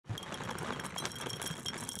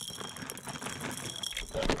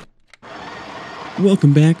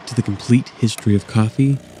Welcome back to the Complete History of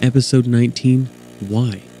Coffee, Episode 19,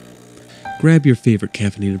 Why? Grab your favorite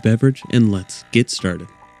caffeinated beverage and let's get started.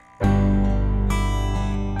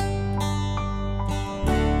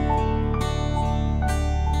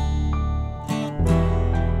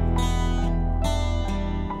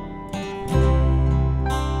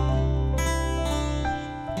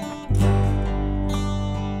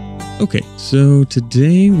 Okay, so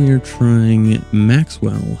today we are trying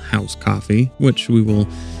Maxwell House Coffee, which we will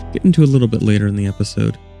get into a little bit later in the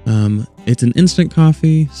episode. It's an instant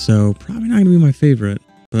coffee, so probably not going to be my favorite.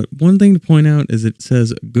 But one thing to point out is it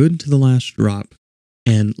says good to the last drop.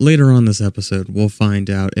 And later on this episode, we'll find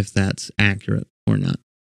out if that's accurate or not.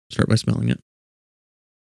 Start by smelling it.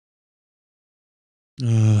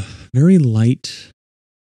 Very light.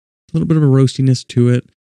 A little bit of a roastiness to it.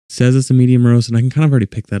 Says it's a medium roast, and I can kind of already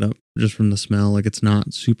pick that up just from the smell. Like, it's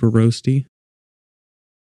not super roasty.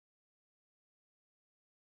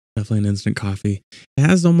 Definitely an instant coffee. It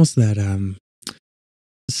has almost that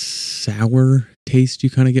sour taste you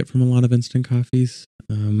kind of get from a lot of instant coffees.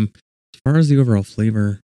 As far as the overall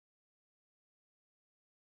flavor,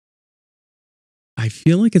 I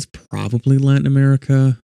feel like it's probably Latin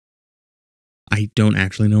America. I don't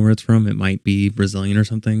actually know where it's from. It might be Brazilian or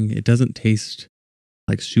something. It doesn't taste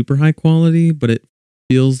like super high quality, but it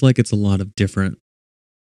feels like it's a lot of different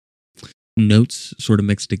notes sort of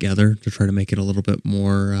mixed together to try to make it a little bit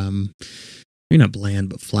more, maybe not bland,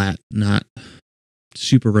 but flat, not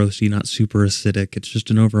super roasty, not super acidic. It's just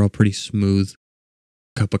an overall pretty smooth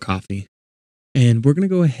cup of coffee. And we're going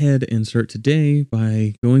to go ahead and start today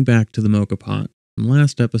by going back to the mocha pot from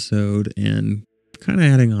last episode and kind of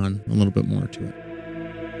adding on a little bit more to it.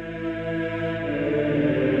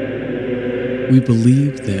 We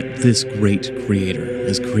believe that this great creator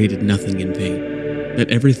has created nothing in vain, that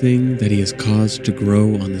everything that he has caused to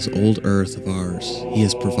grow on this old earth of ours, he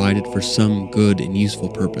has provided for some good and useful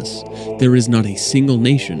purpose. There is not a single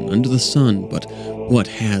nation under the sun but what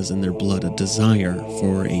has in their blood a desire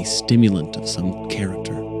for a stimulant of some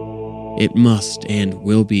character. It must and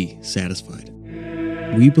will be satisfied.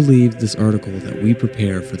 We believe this article that we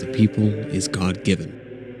prepare for the people is God-given.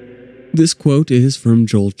 This quote is from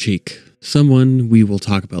Joel Cheek, someone we will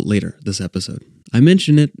talk about later this episode. I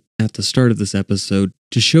mention it at the start of this episode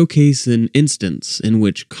to showcase an instance in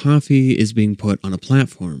which coffee is being put on a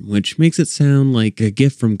platform, which makes it sound like a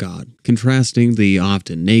gift from God, contrasting the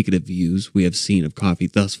often negative views we have seen of coffee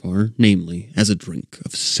thus far, namely as a drink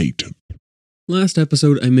of Satan. Last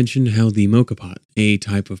episode, I mentioned how the mocha pot, a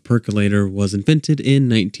type of percolator, was invented in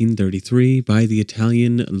 1933 by the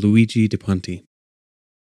Italian Luigi di Ponte.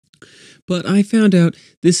 But I found out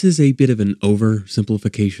this is a bit of an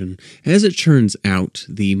oversimplification. As it turns out,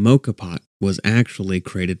 the mocha pot was actually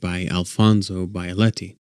created by Alfonso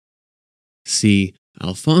Bialetti. See,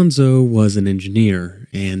 Alfonso was an engineer,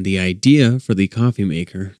 and the idea for the coffee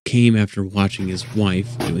maker came after watching his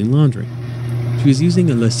wife doing laundry. She was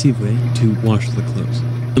using a lessive to wash the clothes,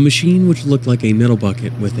 a machine which looked like a metal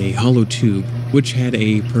bucket with a hollow tube which had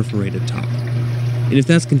a perforated top. And if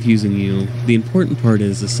that's confusing you, the important part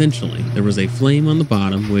is essentially there was a flame on the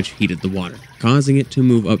bottom which heated the water, causing it to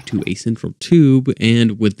move up to a central tube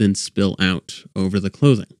and would then spill out over the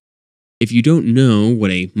clothing. If you don't know what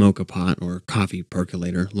a mocha pot or coffee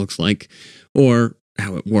percolator looks like, or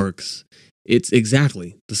how it works, it's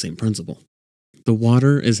exactly the same principle. The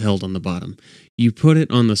water is held on the bottom. You put it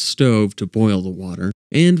on the stove to boil the water,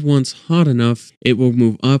 and once hot enough, it will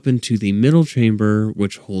move up into the middle chamber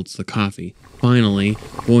which holds the coffee, finally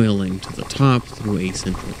boiling to the top through a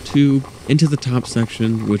central tube into the top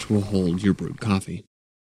section which will hold your brewed coffee.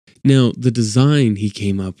 Now, the design he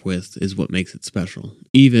came up with is what makes it special.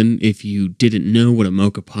 Even if you didn't know what a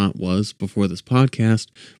mocha pot was before this podcast,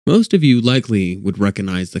 most of you likely would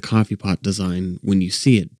recognize the coffee pot design when you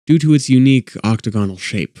see it, due to its unique octagonal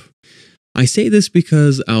shape. I say this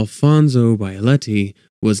because Alfonso Bialetti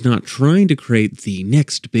was not trying to create the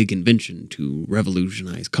next big invention to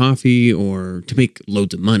revolutionize coffee or to make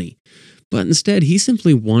loads of money, but instead he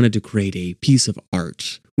simply wanted to create a piece of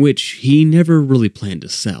art, which he never really planned to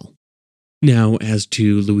sell. Now, as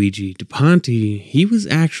to Luigi di Ponte, he was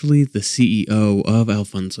actually the CEO of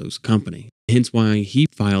Alfonso's company, hence why he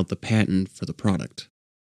filed the patent for the product.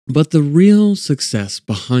 But the real success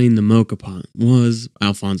behind the mocha pot was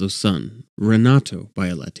Alfonso's son, Renato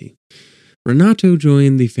Bialetti. Renato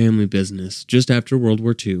joined the family business just after World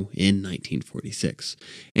War II in 1946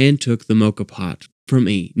 and took the mocha pot from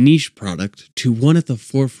a niche product to one at the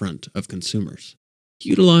forefront of consumers. He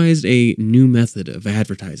utilized a new method of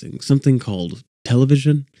advertising, something called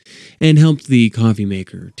television, and helped the coffee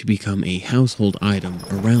maker to become a household item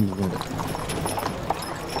around the world.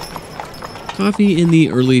 Coffee in the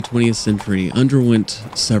early 20th century underwent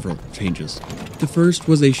several changes. The first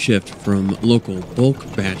was a shift from local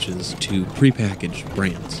bulk batches to prepackaged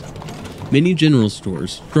brands. Many general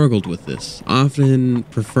stores struggled with this, often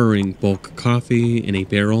preferring bulk coffee in a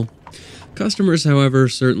barrel. Customers, however,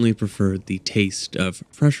 certainly preferred the taste of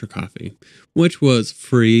fresher coffee, which was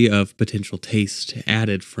free of potential taste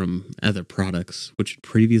added from other products which had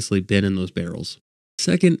previously been in those barrels.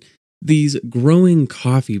 Second, these growing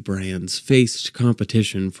coffee brands faced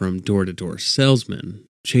competition from door to door salesmen,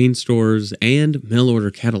 chain stores, and mail order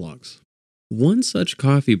catalogs. One such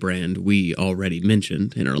coffee brand we already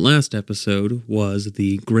mentioned in our last episode was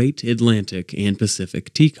the Great Atlantic and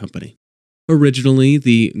Pacific Tea Company. Originally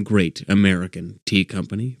the Great American Tea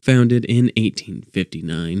Company, founded in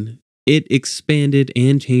 1859, it expanded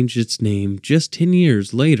and changed its name just 10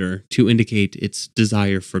 years later to indicate its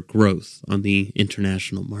desire for growth on the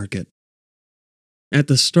international market. At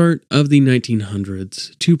the start of the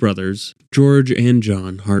 1900s, two brothers, George and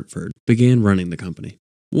John Hartford, began running the company.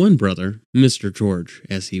 One brother, Mr. George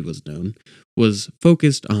as he was known, was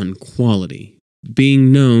focused on quality,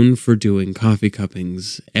 being known for doing coffee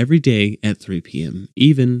cuppings every day at 3 p.m.,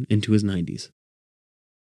 even into his 90s.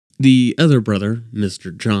 The other brother,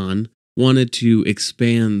 Mr. John, wanted to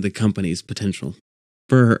expand the company's potential.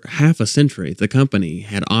 For half a century, the company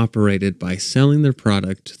had operated by selling their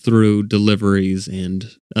product through deliveries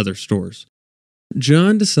and other stores.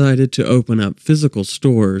 John decided to open up physical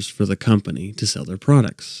stores for the company to sell their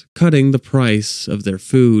products, cutting the price of their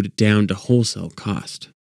food down to wholesale cost.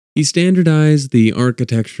 He standardized the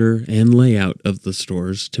architecture and layout of the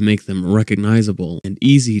stores to make them recognizable and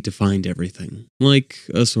easy to find everything, like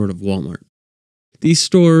a sort of Walmart. These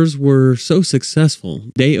stores were so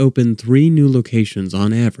successful, they opened 3 new locations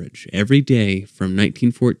on average every day from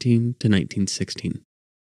 1914 to 1916.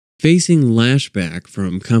 Facing lashback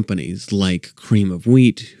from companies like Cream of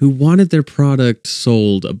Wheat, who wanted their product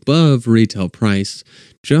sold above retail price,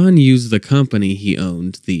 John used the company he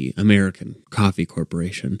owned, the American Coffee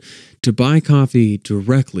Corporation, to buy coffee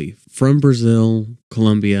directly from Brazil,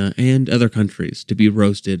 Colombia, and other countries to be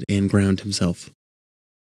roasted and ground himself.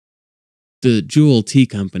 The Jewel Tea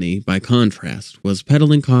Company, by contrast, was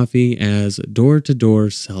peddling coffee as door-to-door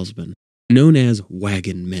salesmen, known as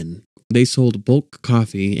wagon men. They sold bulk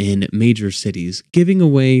coffee in major cities, giving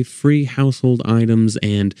away free household items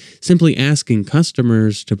and simply asking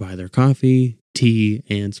customers to buy their coffee, tea,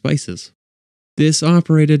 and spices. This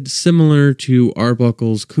operated similar to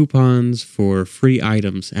Arbuckle's coupons for free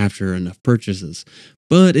items after enough purchases,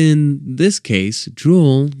 but in this case,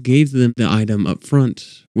 Jewel gave them the item up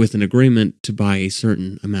front with an agreement to buy a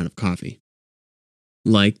certain amount of coffee.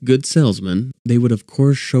 Like good salesmen, they would of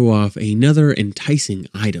course show off another enticing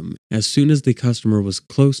item as soon as the customer was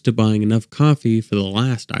close to buying enough coffee for the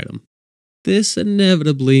last item. This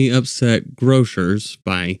inevitably upset grocers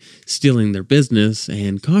by stealing their business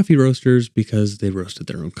and coffee roasters because they roasted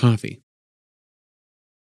their own coffee.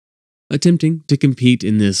 Attempting to compete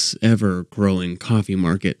in this ever-growing coffee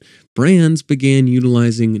market, brands began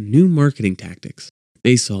utilizing new marketing tactics.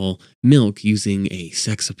 They saw milk using a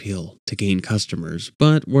sex appeal to gain customers,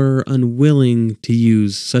 but were unwilling to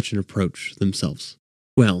use such an approach themselves.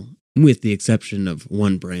 Well, with the exception of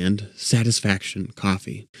one brand, Satisfaction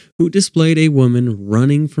Coffee, who displayed a woman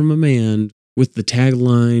running from a man with the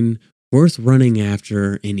tagline, "Worth running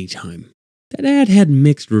after any time." That ad had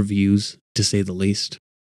mixed reviews, to say the least.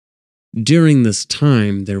 During this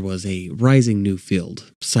time, there was a rising new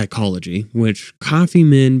field, psychology, which coffee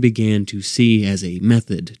men began to see as a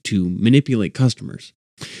method to manipulate customers.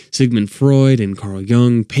 Sigmund Freud and Carl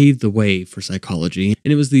Jung paved the way for psychology,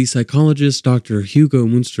 and it was the psychologist Dr. Hugo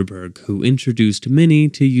Münsterberg who introduced many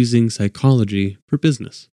to using psychology for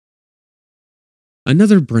business.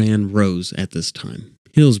 Another brand rose at this time,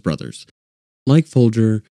 Hills Brothers. Like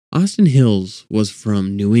Folger, Austin Hills was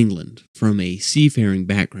from New England, from a seafaring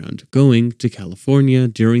background, going to California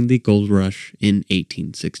during the gold rush in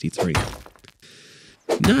 1863.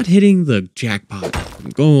 Not hitting the jackpot from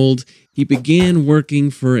gold, he began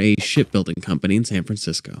working for a shipbuilding company in San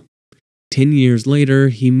Francisco. 10 years later,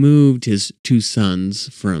 he moved his 2 sons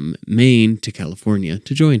from Maine to California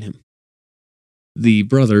to join him. The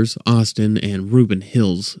brothers, Austin and Reuben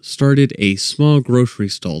Hills, started a small grocery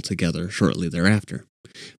stall together shortly thereafter.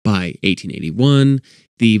 By 1881,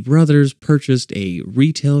 the brothers purchased a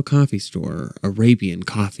retail coffee store, Arabian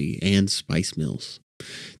Coffee, and spice mills.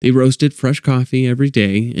 They roasted fresh coffee every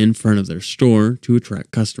day in front of their store to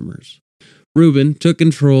attract customers. Reuben took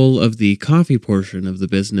control of the coffee portion of the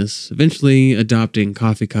business, eventually adopting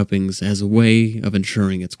coffee cuppings as a way of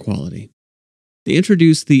ensuring its quality. They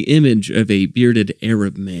introduced the image of a bearded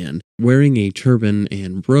Arab man wearing a turban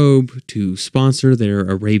and robe to sponsor their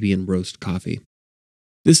Arabian roast coffee.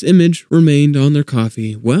 This image remained on their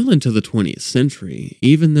coffee well into the 20th century,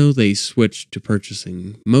 even though they switched to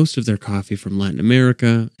purchasing most of their coffee from Latin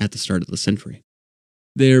America at the start of the century.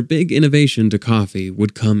 Their big innovation to coffee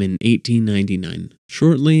would come in 1899,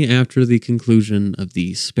 shortly after the conclusion of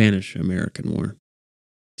the Spanish-American War.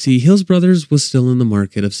 See, Hills Brothers was still in the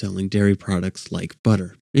market of selling dairy products like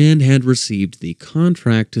butter, and had received the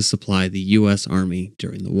contract to supply the U.S. Army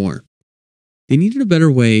during the war. They needed a better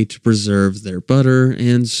way to preserve their butter,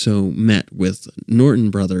 and so met with Norton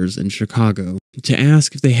Brothers in Chicago to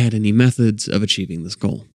ask if they had any methods of achieving this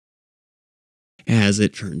goal. As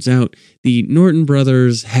it turns out, the Norton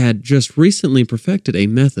Brothers had just recently perfected a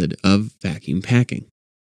method of vacuum packing.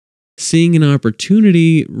 Seeing an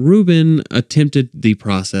opportunity, Reuben attempted the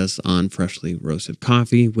process on freshly roasted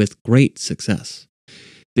coffee with great success.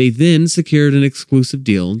 They then secured an exclusive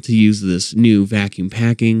deal to use this new vacuum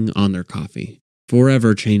packing on their coffee,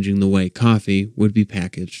 forever changing the way coffee would be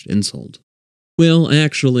packaged and sold. Well,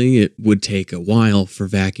 actually, it would take a while for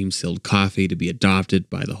vacuum-sealed coffee to be adopted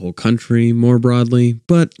by the whole country more broadly,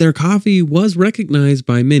 but their coffee was recognized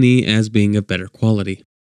by many as being of better quality.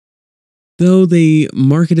 Though they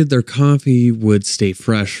marketed their coffee would stay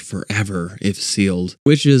fresh forever if sealed,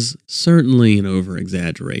 which is certainly an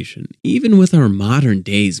over-exaggeration, even with our modern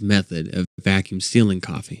day's method of vacuum sealing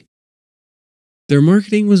coffee. Their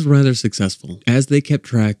marketing was rather successful, as they kept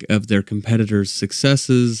track of their competitors'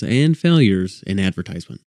 successes and failures in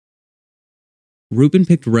advertisement. Reuben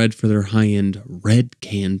picked red for their high-end Red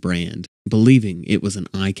Can brand, believing it was an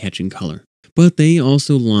eye-catching color. But they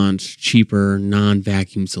also launched cheaper,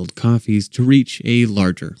 non-vacuum sealed coffees to reach a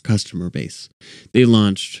larger customer base. They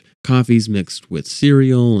launched coffees mixed with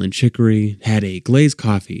cereal and chicory, had a glazed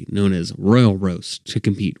coffee known as Royal Roast to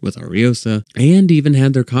compete with Ariosa, and even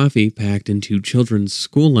had their coffee packed into children's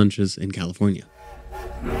school lunches in California.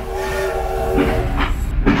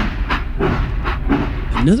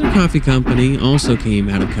 Another coffee company also came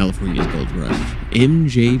out of California's gold rush,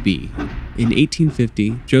 MJB. In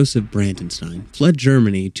 1850, Joseph Brandenstein fled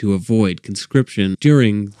Germany to avoid conscription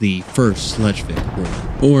during the First Schleswig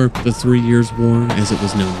War, or the 3 Years' War as it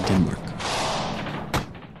was known in Denmark.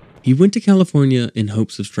 He went to California in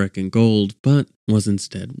hopes of striking gold, but was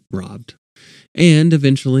instead robbed, and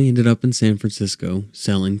eventually ended up in San Francisco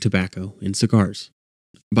selling tobacco and cigars.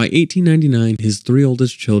 By 1899, his 3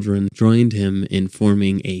 oldest children joined him in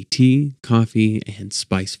forming a tea, coffee, and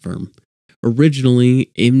spice firm,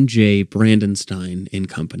 originally M.J. Brandenstein and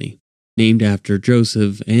Company, named after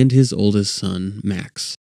Joseph and his oldest son,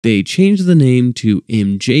 Max. They changed the name to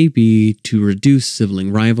MJB to reduce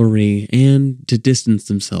sibling rivalry and to distance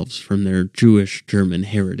themselves from their Jewish-German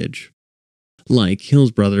heritage. Like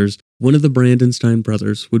Hills Brothers, one of the Brandenstein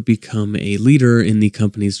brothers would become a leader in the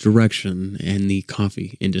company's direction and the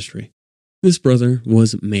coffee industry. This brother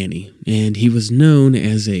was Manny, and he was known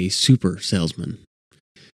as a super salesman.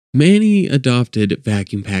 Manny adopted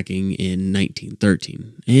vacuum packing in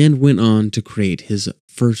 1913 and went on to create his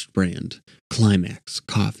first brand, Climax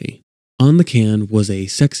Coffee. On the can was a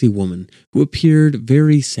sexy woman who appeared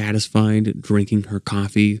very satisfied drinking her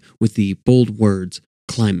coffee with the bold words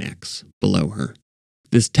Climax below her.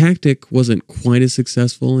 This tactic wasn't quite as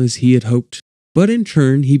successful as he had hoped, but in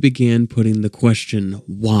turn he began putting the question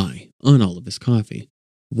why on all of his coffee.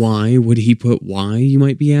 Why would he put why, you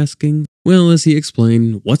might be asking? Well, as he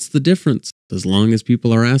explained, what's the difference, as long as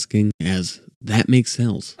people are asking, as that makes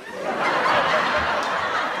sales.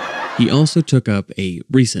 He also took up a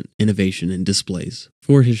recent innovation in displays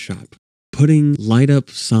for his shop, putting light-up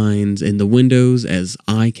signs in the windows as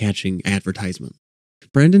eye-catching advertisement.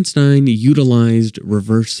 Brandenstein utilized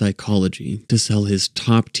reverse psychology to sell his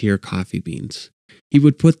top-tier coffee beans. He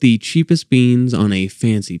would put the cheapest beans on a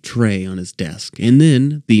fancy tray on his desk, and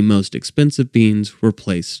then the most expensive beans were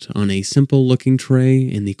placed on a simple-looking tray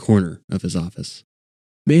in the corner of his office.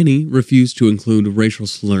 Manny refused to include racial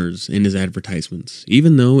slurs in his advertisements,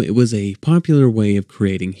 even though it was a popular way of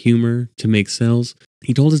creating humor to make sales.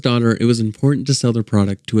 He told his daughter it was important to sell their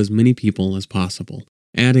product to as many people as possible,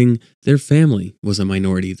 adding their family was a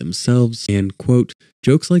minority themselves, and, quote,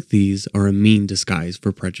 jokes like these are a mean disguise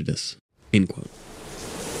for prejudice, end quote.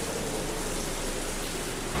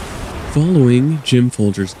 Following Jim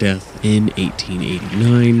Folger's death in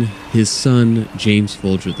 1889, his son, James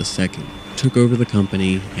Folger II, took over the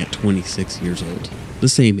company at 26 years old, the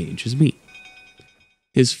same age as me.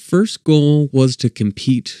 His first goal was to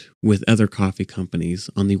compete with other coffee companies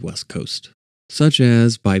on the West Coast, such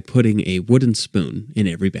as by putting a wooden spoon in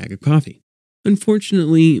every bag of coffee.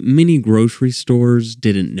 Unfortunately, many grocery stores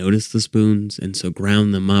didn't notice the spoons and so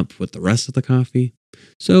ground them up with the rest of the coffee.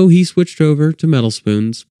 So he switched over to metal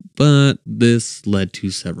spoons, but this led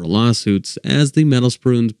to several lawsuits as the metal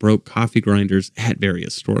spoons broke coffee grinders at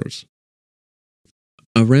various stores.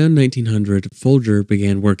 Around 1900, Folger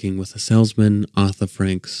began working with a salesman, Arthur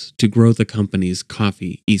Franks, to grow the company's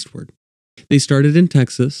coffee eastward. They started in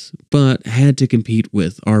Texas, but had to compete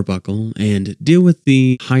with Arbuckle and deal with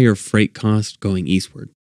the higher freight cost going eastward.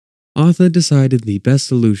 Arthur decided the best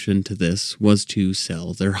solution to this was to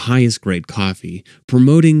sell their highest grade coffee,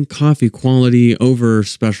 promoting coffee quality over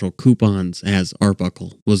special coupons as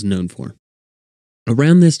Arbuckle was known for.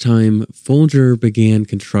 Around this time, Folger began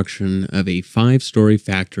construction of a 5-story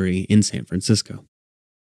factory in San Francisco.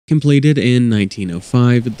 Completed in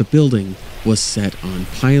 1905, the building was set on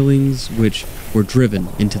pilings which were driven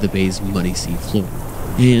into the bay's muddy sea floor.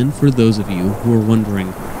 And for those of you who are wondering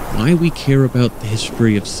why we care about the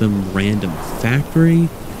history of some random factory,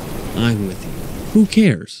 I'm with you. Who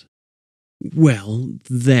cares? Well,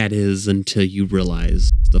 that is until you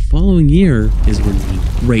realize the following year is when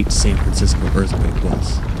the Great San Francisco Earthquake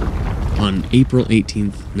was, on April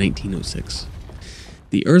 18th, 1906.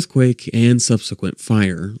 The earthquake and subsequent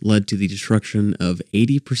fire led to the destruction of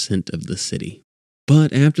 80% of the city.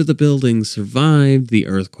 But after the building survived the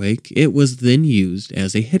earthquake, it was then used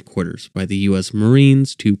as a headquarters by the U.S.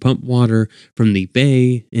 Marines to pump water from the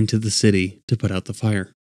bay into the city to put out the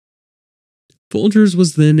fire. Folgers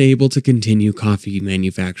was then able to continue coffee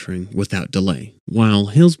manufacturing without delay, while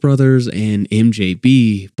Hills Brothers and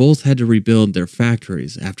MJB both had to rebuild their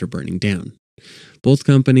factories after burning down. Both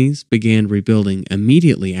companies began rebuilding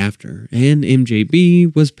immediately after, and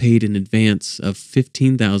MJB was paid in advance of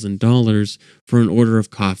 $15,000 for an order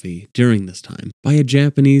of coffee during this time by a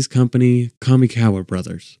Japanese company, Kamikawa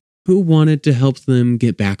Brothers, who wanted to help them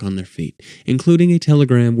get back on their feet, including a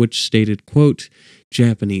telegram which stated, quote,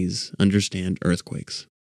 "Japanese understand earthquakes,"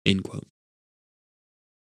 end quote.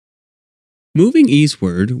 Moving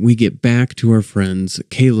eastward, we get back to our friends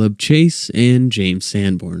Caleb Chase and James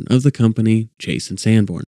Sanborn of the company Chase and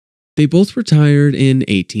Sanborn. They both retired in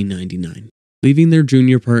 1899, leaving their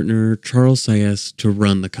junior partner Charles Sayes to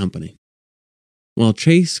run the company. While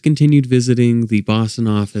Chase continued visiting the Boston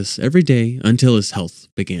office every day until his health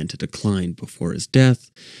began to decline before his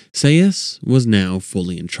death, Sayes was now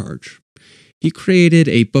fully in charge. He created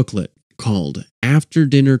a booklet called After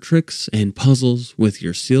Dinner Tricks and Puzzles with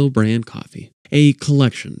Your Seal Brand Coffee, a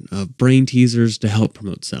collection of brain teasers to help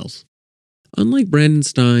promote sales. Unlike Brandon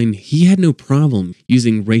Stein, he had no problem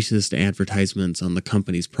using racist advertisements on the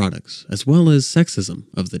company's products, as well as sexism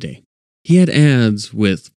of the day. He had ads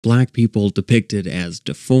with black people depicted as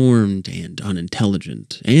deformed and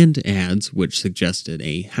unintelligent, and ads which suggested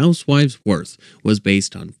a housewife's worth was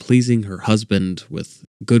based on pleasing her husband with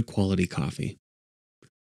good quality coffee.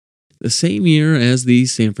 The same year as the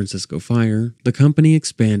San Francisco fire, the company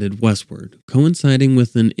expanded westward, coinciding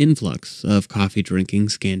with an influx of coffee-drinking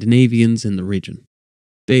Scandinavians in the region.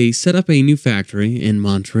 They set up a new factory in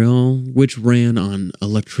Montreal, which ran on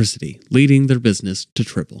electricity, leading their business to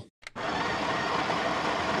triple.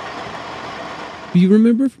 You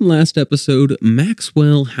remember from last episode,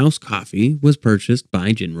 Maxwell House Coffee was purchased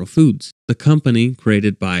by General Foods, the company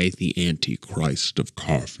created by the Antichrist of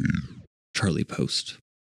Coffee, Charlie Post.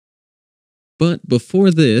 But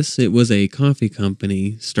before this, it was a coffee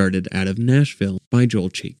company started out of Nashville by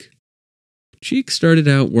Joel Cheek. Cheek started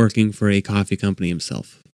out working for a coffee company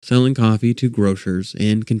himself, selling coffee to grocers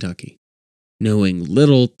in Kentucky. Knowing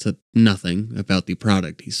little to nothing about the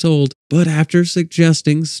product he sold, but after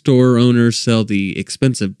suggesting store owners sell the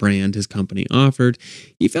expensive brand his company offered,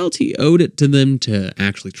 he felt he owed it to them to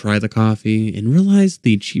actually try the coffee and realized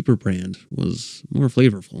the cheaper brand was more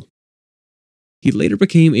flavorful. He later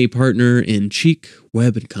became a partner in Cheek,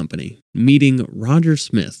 Webb & Company, meeting Roger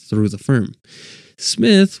Smith through the firm.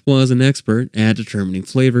 Smith was an expert at determining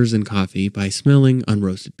flavors in coffee by smelling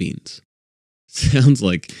unroasted beans. Sounds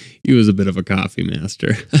like he was a bit of a coffee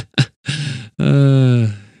master.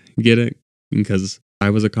 Get it? Because I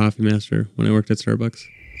was a coffee master when I worked at Starbucks?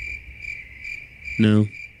 No?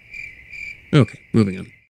 Okay, moving on.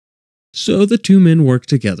 So the two men worked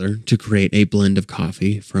together to create a blend of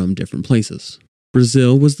coffee from different places.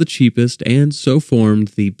 Brazil was the cheapest and so formed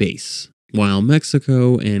the base, while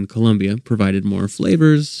Mexico and Colombia provided more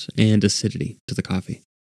flavors and acidity to the coffee.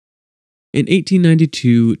 In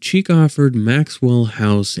 1892, Cheek offered Maxwell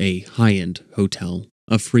House, a high-end hotel,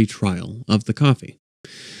 a free trial of the coffee.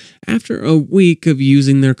 After a week of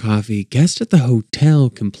using their coffee, guests at the hotel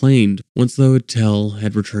complained once the hotel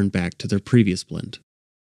had returned back to their previous blend.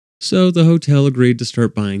 So the hotel agreed to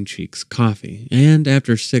start buying Cheek's coffee, and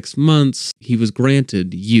after 6 months, he was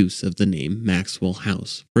granted use of the name Maxwell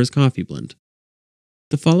House for his coffee blend.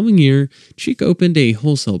 The following year, Cheek opened a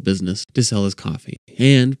wholesale business to sell his coffee,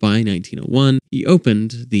 and by 1901, he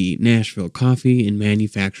opened the Nashville Coffee and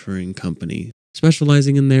Manufacturing Company,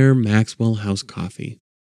 specializing in their Maxwell House coffee.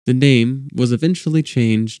 The name was eventually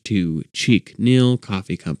changed to Cheek Neal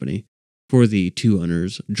Coffee Company for the two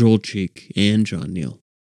owners, Joel Cheek and John Neal.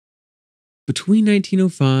 Between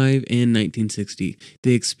 1905 and 1960,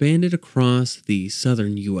 they expanded across the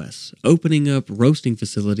southern U.S., opening up roasting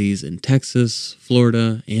facilities in Texas,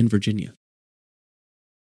 Florida, and Virginia.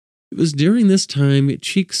 It was during this time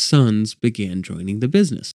Cheek's sons began joining the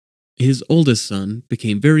business. His oldest son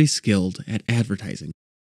became very skilled at advertising.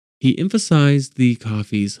 He emphasized the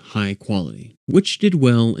coffee's high quality, which did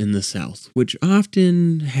well in the South, which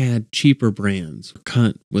often had cheaper brands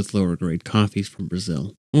cut with lower grade coffees from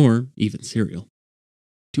Brazil, or even cereal.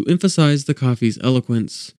 To emphasize the coffee's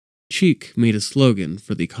eloquence, Cheek made a slogan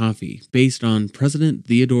for the coffee based on President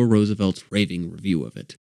Theodore Roosevelt's raving review of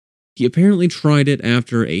it. He apparently tried it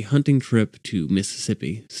after a hunting trip to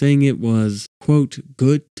Mississippi, saying it was, quote,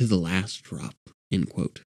 good to the last drop, end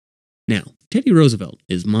quote. Now, Teddy Roosevelt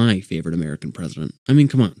is my favorite American president. I mean,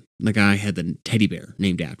 come on, the guy had the teddy bear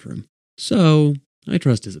named after him. So, I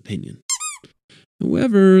trust his opinion.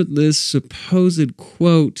 However, this supposed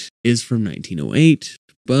quote is from 1908,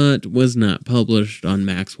 but was not published on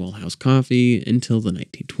Maxwell House Coffee until the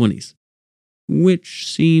 1920s.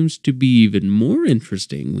 Which seems to be even more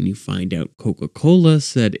interesting when you find out Coca-Cola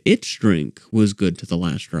said its drink was good to the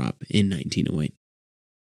last drop in 1908.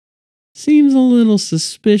 Seems a little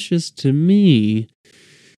suspicious to me,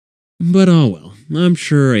 but oh well, I'm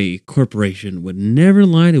sure a corporation would never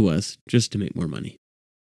lie to us just to make more money.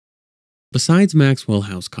 Besides Maxwell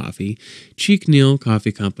House Coffee, Cheek Neal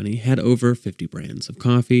Coffee Company had over 50 brands of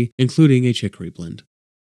coffee, including a chicory blend.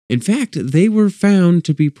 In fact, they were found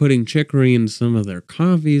to be putting chicory in some of their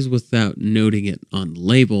coffees without noting it on the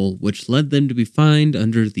label, which led them to be fined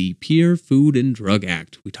under the Pure Food and Drug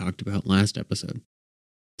Act we talked about last episode.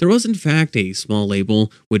 There was in fact a small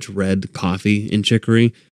label which read coffee in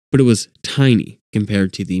chicory, but it was tiny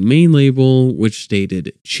compared to the main label which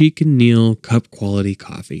stated Cheek and Neal Cup Quality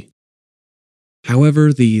Coffee.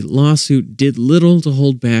 However, the lawsuit did little to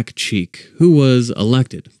hold back Cheek, who was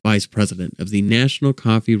elected vice president of the National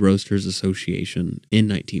Coffee Roasters Association in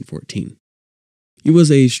 1914. He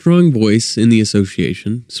was a strong voice in the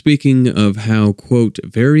association, speaking of how, quote,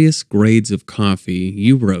 various grades of coffee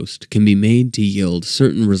you roast can be made to yield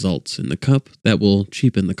certain results in the cup that will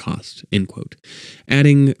cheapen the cost, end quote,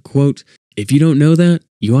 adding, quote, if you don't know that,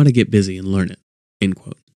 you ought to get busy and learn it, end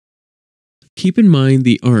quote. Keep in mind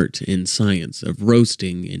the art and science of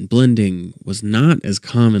roasting and blending was not as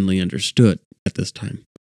commonly understood at this time.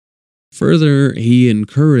 Further, he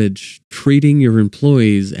encouraged treating your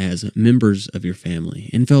employees as members of your family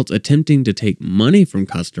and felt attempting to take money from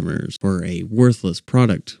customers for a worthless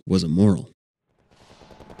product was immoral.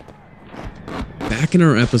 Back in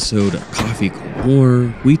our episode Coffee Cold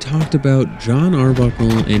War, we talked about John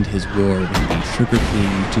Arbuckle and his war with the Sugar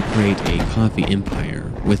King to create a coffee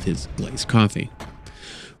empire with his glazed coffee.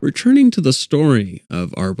 Returning to the story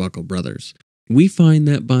of Arbuckle Brothers, we find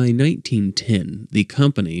that by 1910, the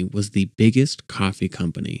company was the biggest coffee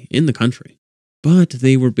company in the country, but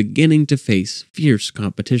they were beginning to face fierce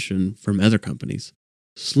competition from other companies,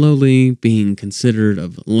 slowly being considered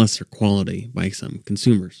of lesser quality by some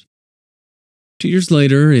consumers. 2 years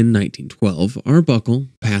later, in 1912, Arbuckle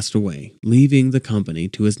passed away, leaving the company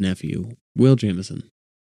to his nephew, Will Jamison.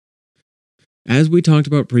 As we talked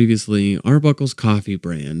about previously, Arbuckle's coffee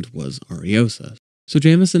brand was Ariosa, so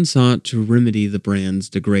Jamison sought to remedy the brand's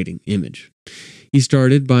degrading image. He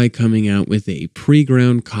started by coming out with a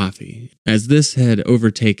pre-ground coffee, as this had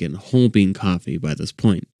overtaken whole bean coffee by this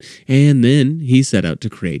point, and then he set out to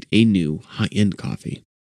create a new high-end coffee.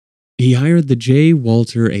 He hired the J.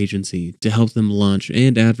 Walter Agency to help them launch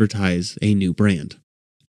and advertise a new brand.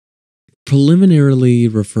 Preliminarily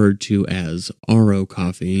referred to as RO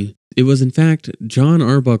Coffee, it was in fact John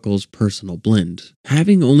Arbuckle's personal blend,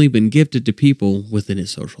 having only been gifted to people within his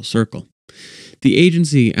social circle. The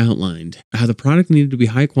agency outlined how the product needed to be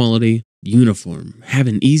high quality, uniform, have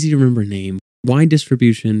an easy to remember name, wide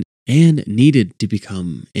distribution, and needed to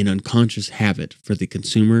become an unconscious habit for the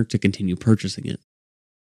consumer to continue purchasing it.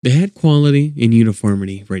 They had quality and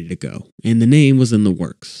uniformity ready to go, and the name was in the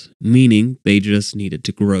works, meaning they just needed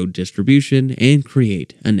to grow distribution and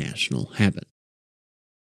create a national habit.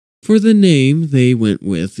 For the name, they went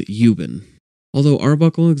with Euban. Although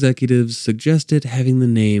Arbuckle executives suggested having the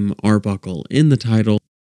name Arbuckle in the title,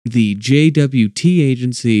 The JWT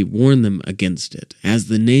agency warned them against it, as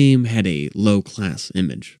the name had a low-class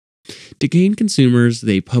image. To gain consumers,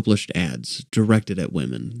 they published ads directed at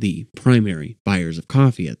women, the primary buyers of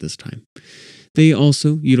coffee at this time. They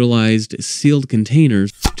also utilized sealed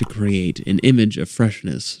containers to create an image of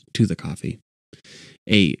freshness to the coffee.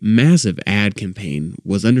 A massive ad campaign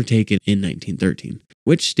was undertaken in 1913,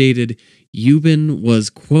 which stated Yubin was,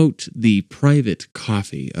 quote, the private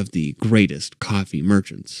coffee of the greatest coffee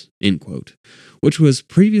merchants, end quote, which was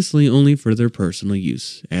previously only for their personal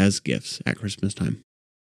use as gifts at Christmas time.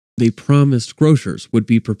 They promised grocers would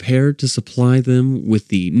be prepared to supply them with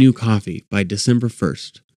the new coffee by December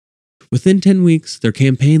 1st. Within 10 weeks, their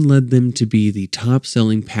campaign led them to be the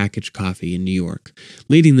top-selling packaged coffee in New York,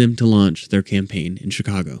 leading them to launch their campaign in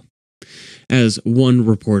Chicago. As one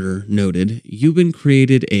reporter noted, Yubin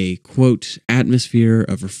created a, quote, atmosphere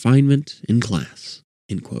of refinement and class,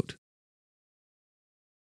 end quote.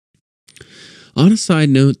 On a side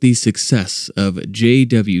note, the success of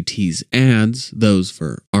JWT's ads, those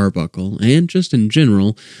for Arbuckle and just in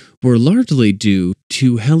general, were largely due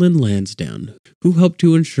to Helen Lansdowne, who helped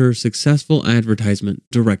to ensure successful advertisement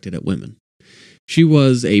directed at women. She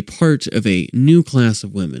was a part of a new class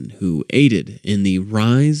of women who aided in the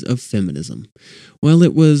rise of feminism. While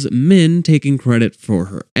it was men taking credit for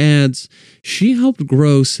her ads, she helped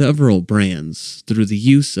grow several brands through the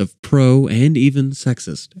use of pro and even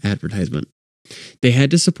sexist advertisement. They had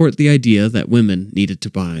to support the idea that women needed to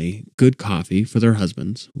buy good coffee for their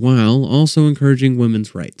husbands, while also encouraging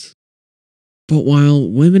women's rights. But while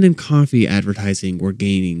women in coffee advertising were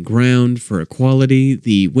gaining ground for equality,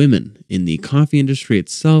 the women in the coffee industry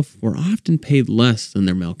itself were often paid less than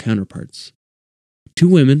their male counterparts. Two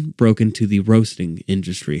women broke into the roasting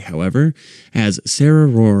industry, however, as Sarah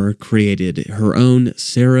Rohrer created her own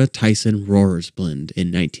Sarah Tyson Rohrer's blend in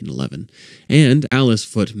 1911, and Alice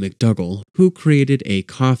Foote McDougall, who created a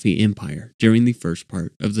coffee empire during the first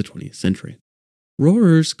part of the 20th century.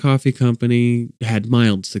 Rohrer's coffee company had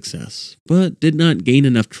mild success, but did not gain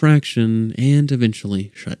enough traction and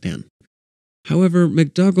eventually shut down. However,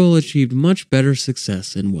 McDougall achieved much better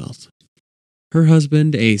success and wealth. Her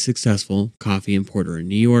husband, a successful coffee importer in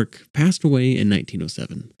New York, passed away in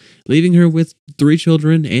 1907, leaving her with 3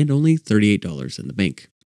 children and only $38 in the bank.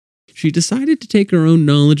 She decided to take her own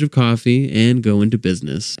knowledge of coffee and go into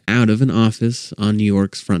business out of an office on New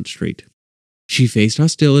York's Front Street. She faced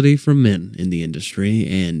hostility from men in the industry,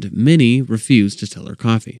 and many refused to sell her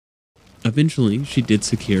coffee. Eventually, she did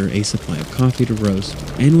secure a supply of coffee to roast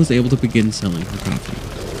and was able to begin selling her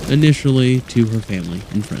coffee, initially to her family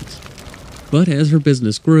and friends. But as her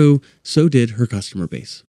business grew, so did her customer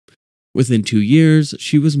base. Within 2 years,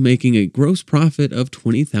 she was making a gross profit of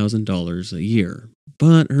 $20,000 a year,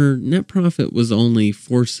 but her net profit was only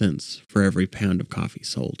 4 cents for every pound of coffee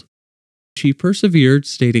sold. She persevered,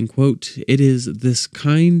 stating, quote, "It is this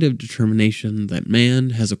kind of determination that man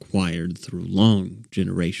has acquired through long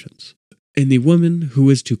generations. And the woman who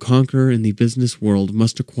is to conquer in the business world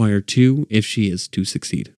must acquire too if she is to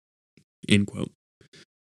succeed." End quote.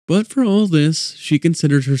 But for all this, she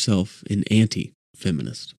considered herself an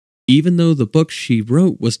anti-feminist, even though the book she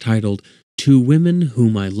wrote was titled To Women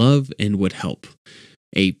Whom I Love and Would Help,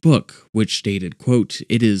 a book which stated, quote,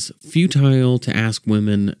 "It is futile to ask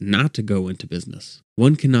women not to go into business.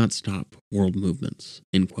 One cannot stop world movements,"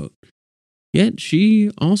 end quote. Yet she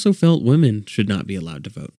also felt women should not be allowed to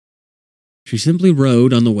vote. She simply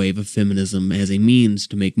rode on the wave of feminism as a means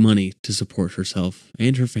to make money to support herself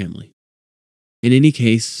and her family. In any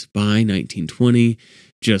case, by 1920,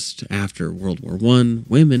 just after World War I,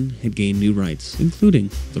 women had gained new rights, including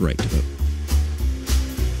the right to vote.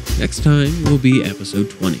 Next time will be episode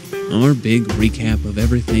 20, our big recap of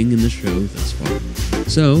everything in the show thus far.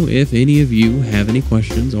 So, if any of you have any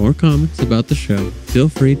questions or comments about the show, feel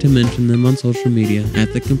free to mention them on social media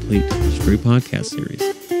at the Complete History Podcast series,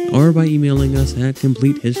 or by emailing us at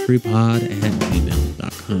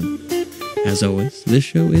completehistorypod@gmail.com. As always, this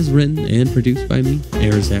show is written and produced by me,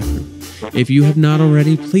 Eric Zaffer. If you have not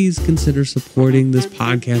already, please consider supporting this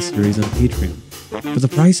podcast series on Patreon. For the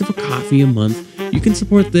price of a coffee a month, you can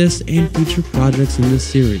support this and future projects in this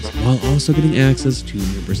series, while also getting access to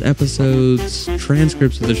numerous episodes,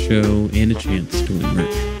 transcripts of the show, and a chance to win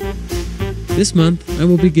merch. This month, I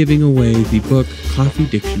will be giving away the book Coffee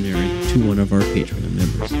Dictionary to one of our Patreon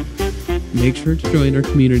members. Make sure to join our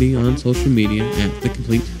community on social media at the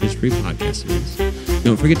Complete History Podcast series.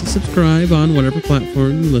 Don't forget to subscribe on whatever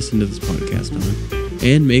platform you listen to this podcast on,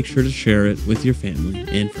 and make sure to share it with your family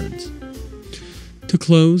and friends. To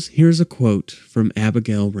close, here's a quote from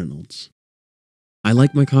Abigail Reynolds. "I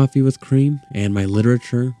like my coffee with cream and my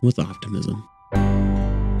literature with optimism."